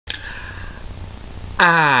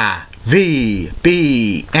IVBN,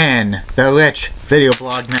 the Rich Video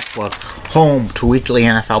Blog Network, home to weekly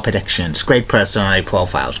NFL predictions, great personality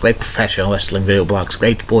profiles, great professional wrestling video blogs,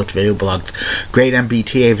 great sports video blogs, great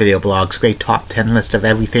MBTA video blogs, great top 10 list of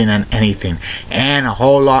everything and anything, and a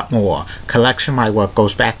whole lot more. Collection of my work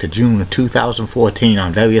goes back to June of 2014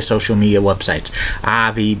 on various social media websites.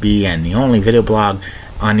 IVBN, the only video blog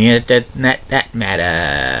on the internet that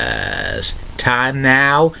matters. Time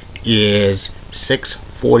now is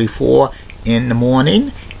 6:44 in the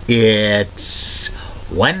morning. It's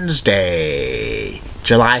Wednesday,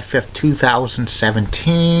 July 5th,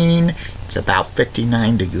 2017. It's about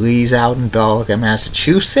 59 degrees out in Belleville,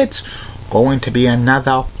 Massachusetts. Going to be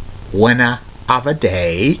another winter of a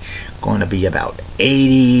day. Going to be about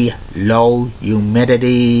 80, low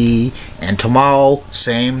humidity. And tomorrow,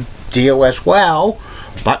 same deal as well.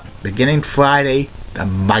 But beginning Friday, the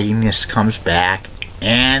mugginess comes back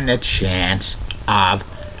and a chance of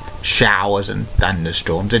showers and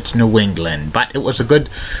thunderstorms. It's New England, but it was a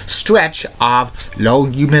good stretch of low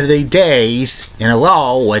humidity days in a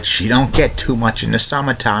row, which you don't get too much in the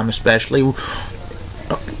summertime, especially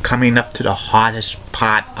coming up to the hottest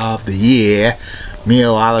part of the year,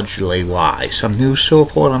 meteorologically wise. Some news to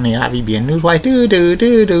report on the IVBN Newswire.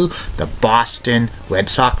 The Boston Red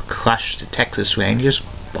Sox crushed the Texas Rangers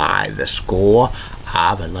by the score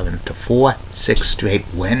of 11-4, 6 straight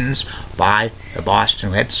wins by the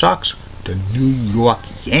Boston Red Sox. The New York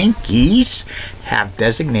Yankees have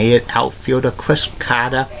designated outfielder Chris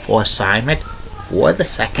Carter for assignment for the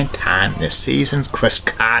second time this season. Chris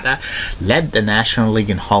Carter led the National League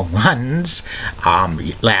in home runs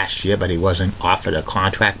last year, but he wasn't offered a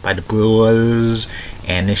contract by the Brewers,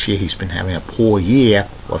 and this year he's been having a poor year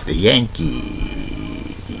with the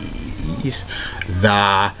Yankees.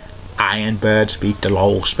 The Ironbirds beat the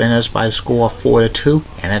Lowell Spinners by a score of 4-2,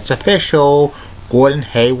 and it's official. Gordon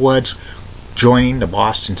Hayward's joining the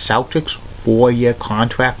Boston Celtics, 4-year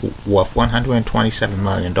contract worth $127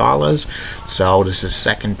 million. So this is the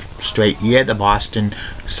second straight year the Boston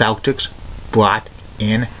Celtics brought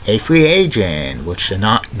in a free agent, which they're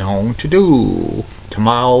not known to do.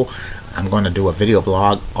 Tomorrow I'm going to do a video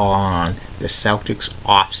blog on the Celtics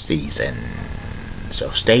off season, so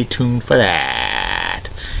stay tuned for that.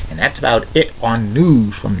 And that's about it on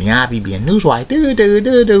news from the IVBN Newswire. Be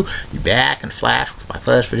back and flash with my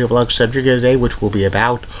first video blog subject of the day, which will be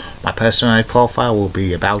about my personality profile, will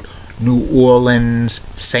be about New Orleans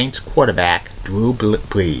Saints quarterback Drew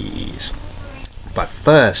Brees. But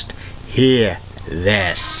first, hear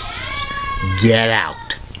this. Get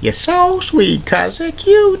out. You're so sweet, 'cause you're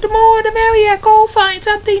cute. The more the merrier. Go find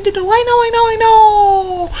something to do. I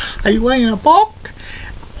know. Are you writing a book?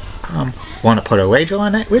 Want to put a wager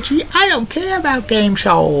on that, Richie? I don't care about game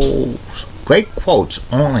shows. Great quotes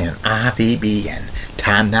only on IVBN.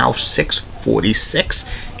 Time now 6:46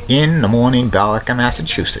 in the morning, Belleville,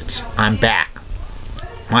 Massachusetts. I'm back.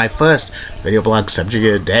 My first video blog subject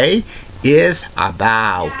of the day is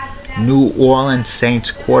about New Orleans Saints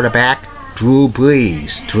quarterback Drew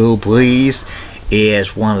Brees. Drew Brees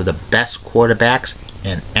is one of the best quarterbacks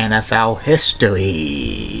in NFL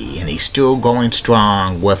history, and he's still going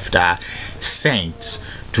strong with the Saints.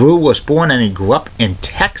 Drew was born and he grew up in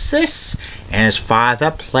Texas, and his father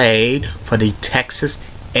played for the Texas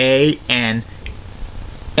A&M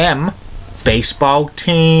baseball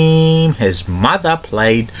team. His mother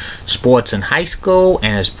played sports in high school,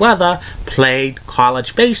 and his brother played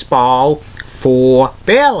college baseball for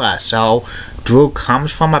Baylor. So Drew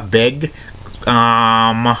comes from a big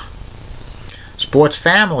sports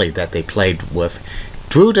family that they played with.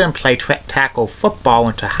 Drew didn't play tackle football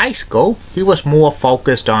into high school. He was more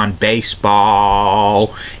focused on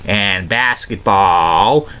baseball and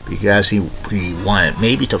basketball because he wanted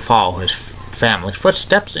maybe to follow his family's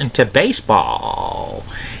footsteps into baseball.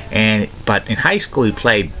 But in high school he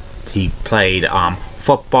played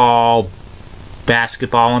football,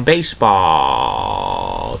 basketball, and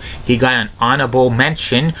baseball. He got an honorable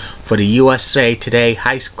mention for the USA Today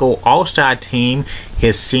High School All-Star Team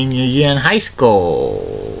his senior year in high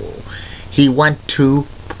school. He went to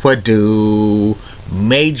Purdue,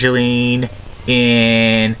 majoring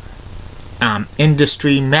in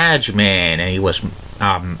industry management, and he was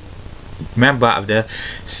member of the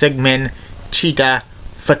Sigma Chi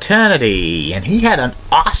fraternity, and he had an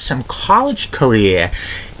awesome college career.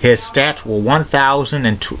 His stats were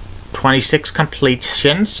 1,026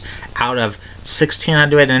 completions out of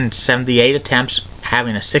 1,678 attempts,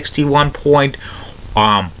 having a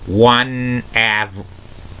 61.1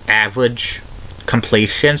 average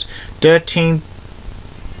completions,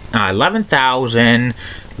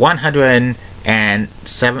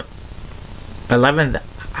 11,107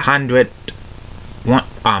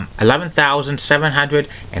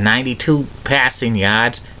 11,792 passing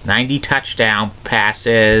yards, 90 touchdown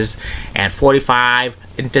passes, and 45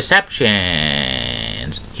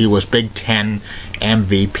 interceptions. He was Big Ten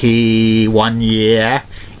MVP one year,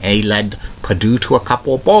 and he led Purdue to a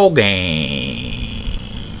couple of bowl games.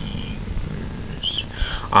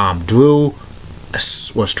 Drew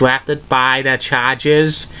was drafted by the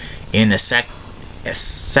Chargers in the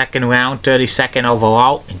second round, 32nd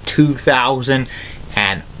overall in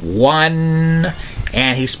 2001,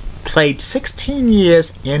 and he's played 16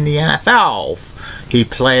 years in the NFL. He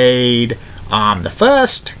played the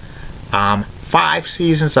first 5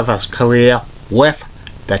 seasons of his career with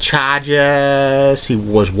the Chargers. He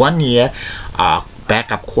was 1 year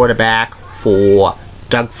backup quarterback for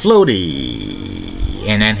Doug Flutie,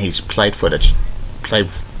 and then he's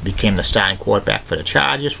became the starting quarterback for the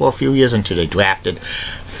Chargers for a few years until they drafted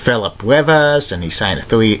Phillip Rivers, and he signed a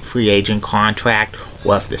free agent contract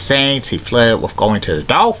with the Saints. He flirted with going to the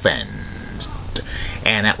Dolphins,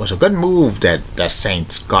 and that was a good move that the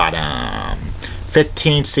Saints got him.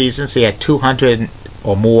 15 seasons, he had 200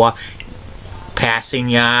 or more passing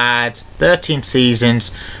yards. 13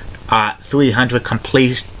 seasons, 300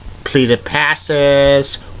 completed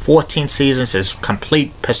passes. 14 seasons, his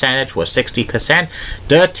complete percentage was 60%.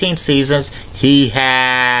 13 seasons, he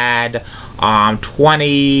had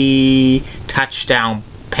 20 touchdown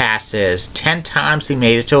passes. 10 times he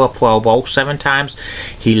made it to a Pro Bowl. 7 times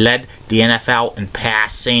he led the NFL in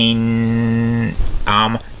passing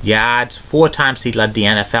yards. 4 times he led the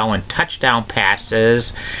NFL in touchdown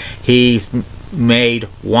passes. He's made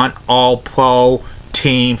 1 All-Pro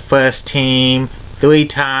team, first team. 3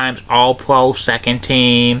 times All-Pro second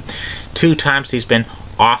team. 2 times he's been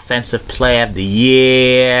Offensive Player of the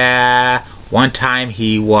Year. 1 time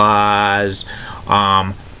he was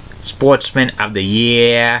Sportsman of the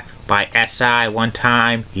Year by SI. 1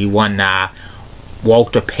 time he won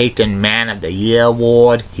Walter Payton Man of the Year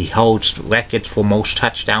Award. He holds records for most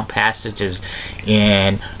touchdown passes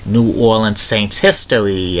in New Orleans Saints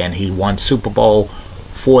history, and he won Super Bowl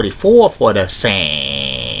 44 for the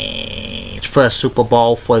Saints. First Super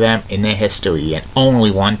Bowl for them in their history, and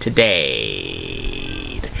only one to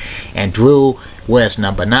date. And Drew wears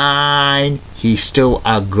number 9. He's still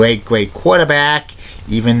a great quarterback,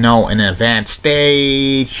 even though in an advanced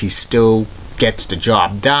stage he still gets the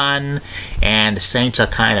job done. And the Saints are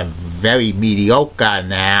kind of very mediocre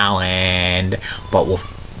now, but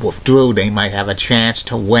with Drew they might have a chance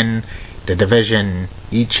to win the division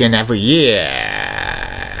each and every year.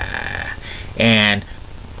 And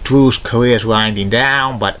Drew's career is winding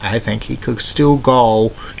down, but I think he could still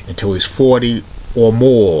go until he's 40 or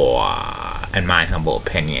more, in my humble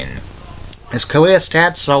opinion. His career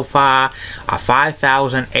stats so far are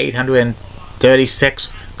 5,836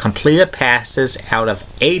 completed passes out of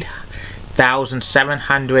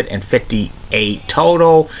 8,758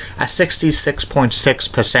 total, a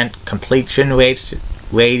 66.6% completion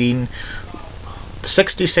rating,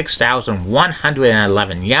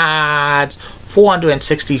 66,111 yards,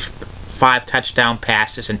 465 touchdown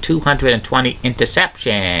passes, and 220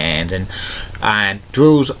 interceptions. And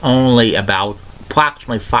Drew's only about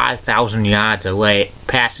approximately 5,000 yards away,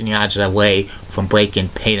 passing yards away from breaking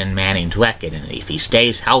Peyton Manning's record. And if he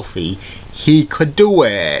stays healthy, he could do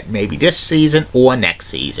it. Maybe this season or next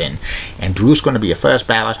season. And Drew's going to be a first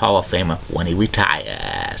ballot Hall of Famer when he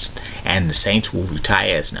retires. And the Saints will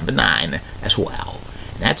retire as number 9 as well.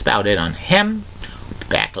 And that's about it on him. We'll be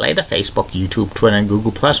back later. Facebook, YouTube, Twitter, and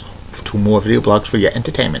Google+. 2 more video blogs for your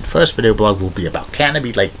entertainment. First video blog will be about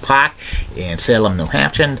Canopy Lake Park in Salem, New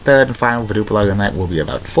Hampshire. And third and final video blog on that will be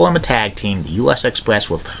about former tag team, the U.S. Express,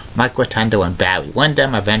 with Mike Rotundo and Barry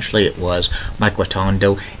Windham. Eventually it was Mike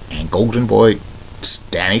Rotundo and Golden Boy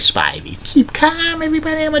Danny Spivey. Keep calm,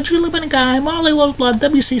 everybody. I'm a Julie guy. Molly Wolfblood,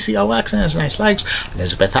 WCCO Wax and has nice legs.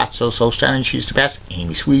 Elizabeth Hutzel, so stunning, she's the best.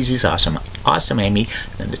 Amy Sweezy's awesome Amy.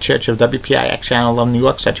 Then the Church of WPIX channel of New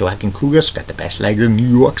York, such a Hacking Cougars, got the best legs in New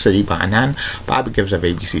York City, bar none. Bobby gives of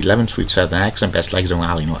ABC 11, sweet southern accent, best legs in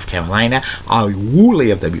Raleigh, North Carolina. Ollie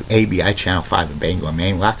Woolley of WABI channel 5 in Bangor,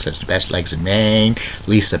 Maine, rocks, has the best legs in Maine.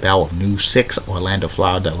 Lisa Bell of News 6, Orlando,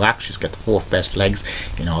 Florida, rocks, she's got the 4th best legs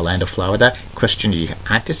in Orlando, Florida. Christian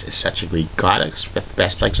Giantis is such a great goddess, 5th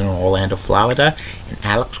best legs in Orlando, Florida. And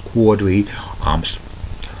Alex Quadri,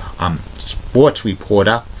 sports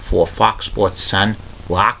reporter for Fox Sports Sun,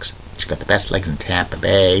 rocks. She's got the best legs in Tampa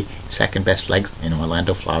Bay, 2nd best legs in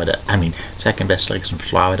Orlando, Florida. 2nd best legs in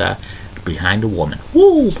Florida, behind a woman.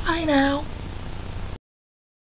 Woo! Bye now!